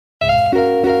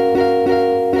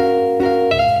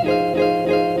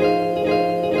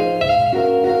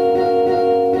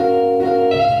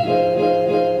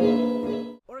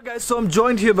So I'm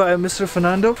joined here by Mr.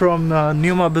 Fernando from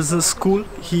Neoma Business School.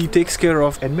 He takes care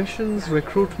of admissions,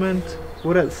 recruitment.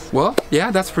 What else? Well,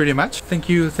 yeah, that's pretty much. Thank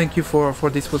you for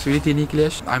this possibility,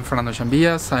 Nikhilesh. I'm Fernando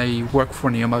Chambillas. I work for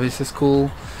Neoma Business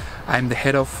School. I'm the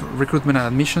head of recruitment and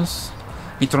admissions,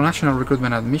 international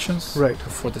recruitment and admissions, right,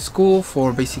 for the school,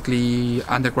 for basically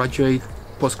undergraduate,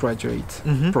 postgraduate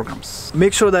programs.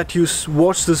 Make sure that you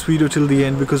watch this video till the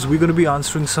end, because we're going to be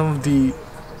answering some of the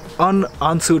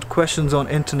unanswered questions on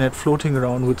internet floating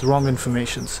around with wrong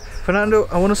informations. Fernando,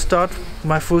 I want to start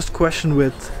my first question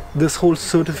with this whole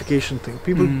certification thing.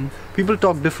 People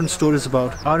talk different stories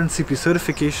about RNCP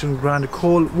certification, Grandes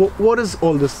ECOLE. What is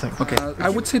all this thing? Okay, I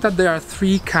would say that there are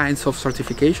three kinds of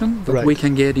certification that we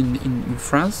can get in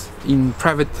France, in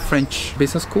private French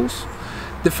business schools.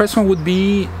 The first one would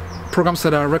be programs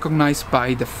that are recognized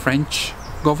by the French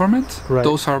government.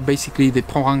 Those are basically the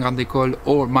Programme Grandes ECOLE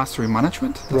or Master in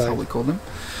Management. That's how we call them.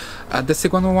 The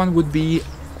second one would be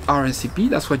RNCP.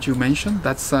 That's what you mentioned.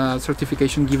 That's a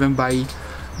certification given by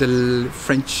the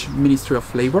French Ministry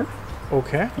of Labor.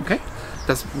 Okay.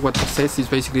 That's what it says, is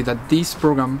basically that this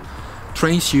program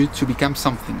trains you to become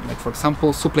something. Like, for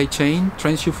example, supply chain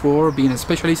trains you for being a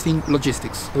specialist in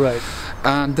logistics.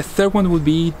 And the third one would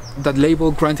be that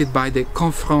label granted by the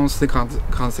Conference des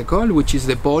Grandes Écoles, which is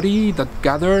the body that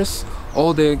gathers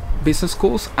all the business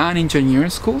schools and engineering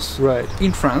schools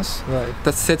in France,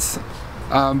 that sets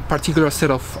a particular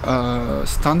set of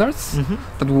standards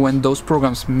that when those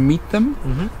programs meet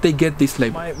them, they get this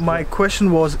label. My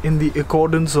question was in the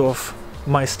accordance of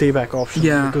my stay back option,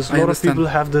 because a lot of people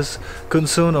have this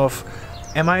concern of,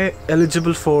 am I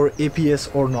eligible for APS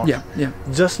or not?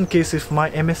 Just in case if my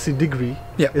MSc degree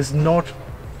is not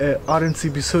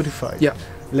RNCP certified,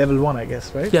 level 1, I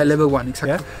guess, right? Level 1,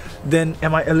 exactly. Then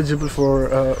am I eligible for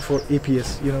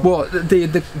APS? You know? Well,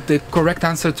 the correct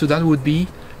answer to that would be,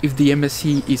 if the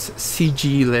MSc is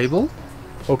CGE level,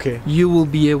 you will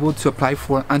be able to apply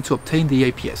for and to obtain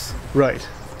the APS.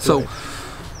 So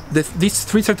these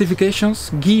three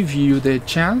certifications give you the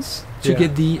chance to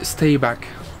get the stay back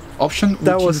option.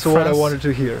 That was what I wanted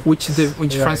to hear. Which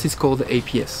France is called the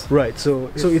APS. So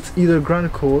it's either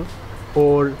Grandes ECOLE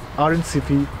or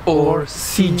RNCP or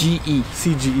CGE.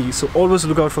 CGE. So always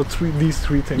look out for these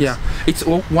three things. It's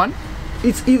all one.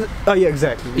 It's either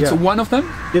exactly. It's one of them.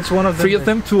 It's one of them. 3 of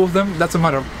them, 2 of them. Doesn't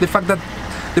matter. The fact that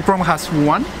the program has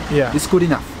one is good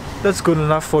enough. That's good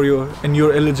enough for you, and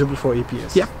you're eligible for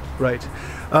APS.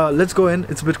 Let's go in.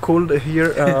 It's a bit cold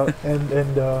here,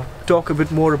 and talk a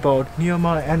bit more about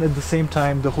Neoma. And at the same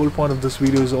time, the whole point of this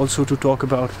video is also to talk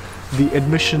about the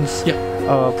admissions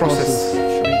process.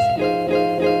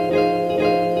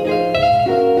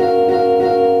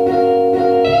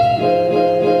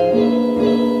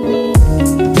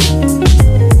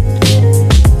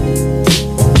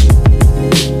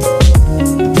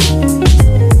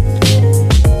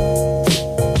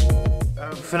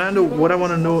 Fernando, what I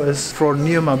want to know is, for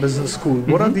Neoma Business School,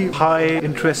 what are the high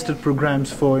interested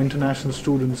programs for international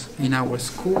students? In our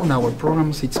school, in our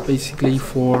programs, it's basically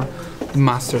for the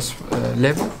master's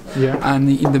level. And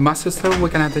in the master's level, we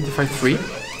can identify 3.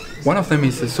 One of them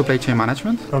is the supply chain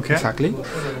management. Exactly.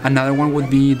 Another one would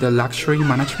be the luxury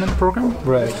management program.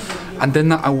 And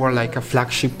then our a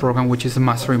flagship program, which is the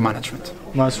master in management.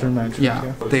 Master in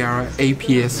management. They are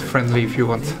APS friendly, if you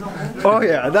want.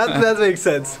 That makes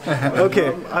sense.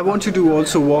 I want you to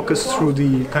also walk us through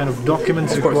the kind of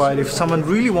documents required if someone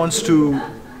really wants to,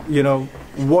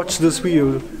 watch this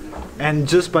video, and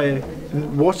just by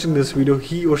watching this video,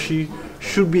 he or she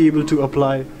should be able to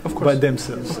apply by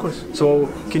themselves. So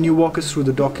can you walk us through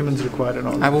the documents required and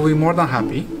all? I will be more than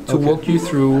happy to walk you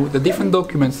through the different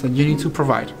documents that you need to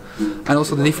provide, and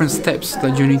also the different steps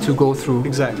that you need to go through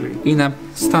in a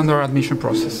standard admission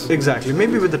process.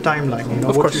 Maybe with the timeline,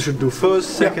 what you should do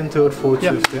first, second, third, fourth,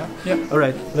 fifth.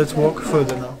 Alright, let's walk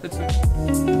further now.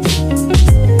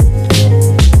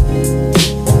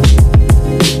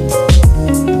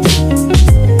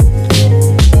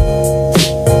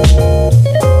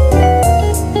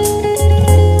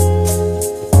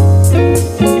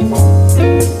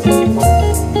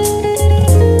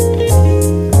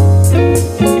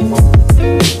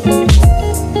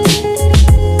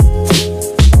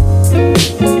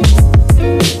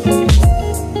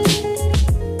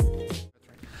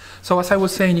 So as I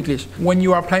was saying, Nikhilesh, when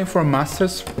you are applying for a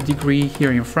master's degree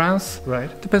here in France,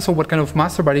 depends on what kind of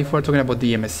master, but if we're talking about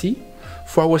the MSc,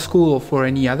 For our school or for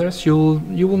any others, you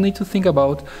will need to think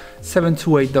about 7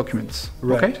 to 8 documents.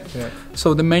 Right. Okay. Yeah.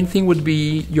 So the main thing would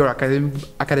be your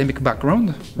academic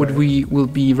background, which will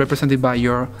be represented by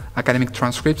your academic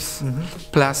transcripts,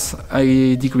 plus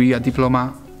a degree, a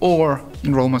diploma, or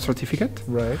enrollment certificate.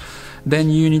 Right. Then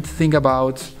you need to think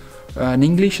about an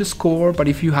English score, but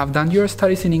if you have done your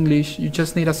studies in English, you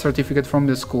just need a certificate from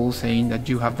the school saying that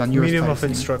you have done your medium studies of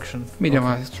instruction. Medium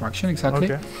of instruction,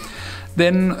 exactly. Okay.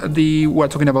 Then we're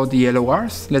talking about the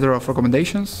LORs, letter of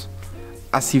recommendations,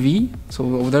 a CV. So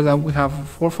over there we have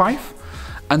 4 or 5,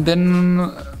 and then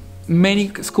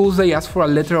many schools they ask for a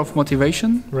letter of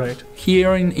motivation. Right.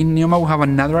 Here in Neoma we have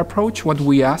another approach. What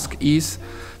we ask is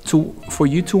for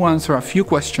you to answer a few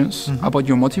questions about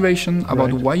your motivation,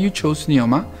 about why you chose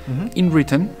Neoma in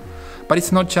written, but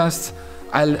it's not just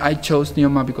I chose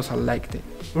Neoma because I liked it.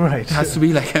 Right. It has to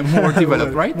be like a more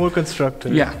developed, right? More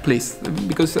constructive. Yeah, please,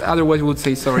 because otherwise we would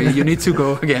say sorry, you need to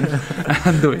go again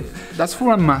and do it. That's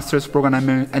for a master's program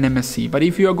and MSc. But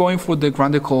if you are going for the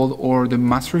Grande Ecole or the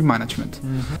Master in Management,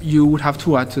 you would have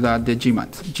to add to that the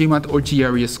GMAT or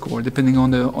GRE score, depending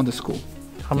on the school.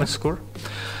 How much score?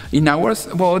 In ours,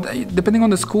 well, depending on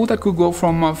the school, that could go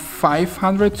from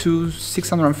 500 to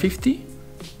 650.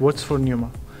 What's for Neoma?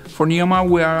 For Neoma,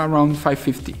 we are around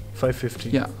 550. 550.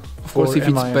 Yeah. Of course, if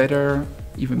it's better,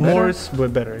 even better. More is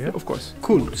better, yeah? Of course.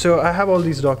 Cool. So I have all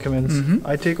these documents.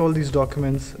 I take all these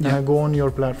documents and I go on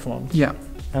your platform. Yeah.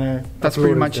 And that's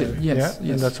pretty much it. Yes. Yeah? Yes.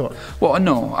 And that's all. Well,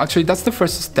 no, actually, that's the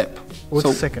first step. What's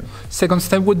the second? Second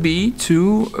step would be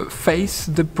to face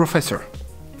the professor.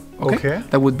 Okay.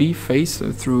 That would be faced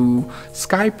through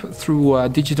Skype, through a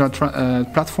digital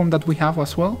platform that we have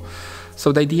as well.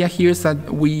 So the idea here is that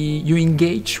you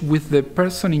engage with the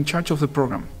person in charge of the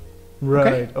program.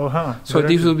 Right. Okay? So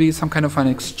this will be some kind of an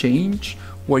exchange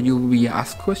where you will be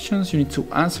asked questions. You need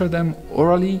to answer them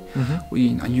orally.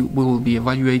 We will be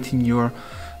evaluating your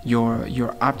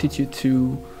aptitude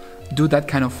to do that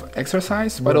kind of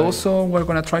exercise, but also we're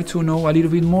going to try to know a little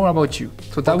bit more about you.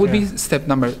 So that would be step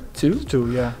number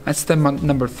 2. Yeah. And step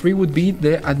number 3 would be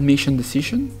the admission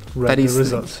decision. Right. That is the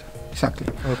results. Exactly.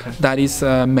 Okay. That is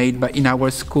made in our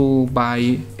school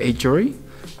by a jury,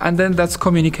 and then that's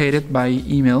communicated by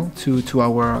email to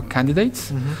our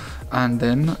candidates. And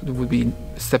then there would be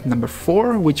step number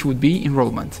 4, which would be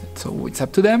enrollment. So it's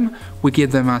up to them. We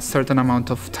give them a certain amount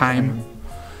of time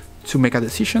to make a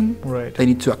decision. Right. They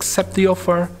need to accept the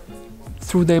offer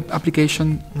through the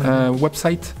application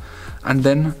website, and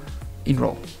then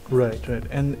enroll. Right.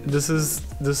 And this is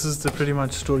the pretty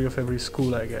much story of every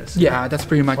school, I guess. Yeah, that's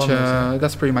pretty much it.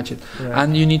 Right.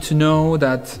 And you need to know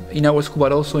that in our school,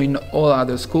 but also in all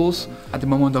other schools, at the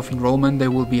moment of enrollment, they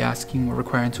will be asking or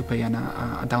requiring to pay a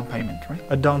down payment, right?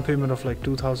 A down payment of like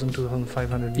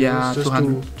 2,500 euros, yeah, just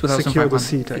to secure the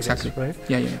seat, I guess, right?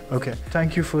 Yeah. Okay.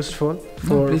 Thank you first of all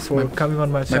for coming on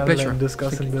my channel and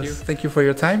discussing this. Thank you for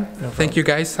your time. No Thank you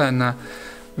guys, and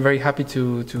very happy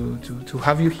to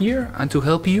have you here and to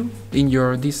help you in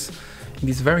this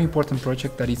very important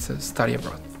project that is study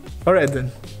abroad. All right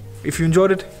then. If you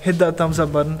enjoyed it, hit that thumbs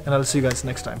up button, and I'll see you guys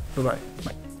next time. Bye-bye.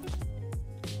 Bye.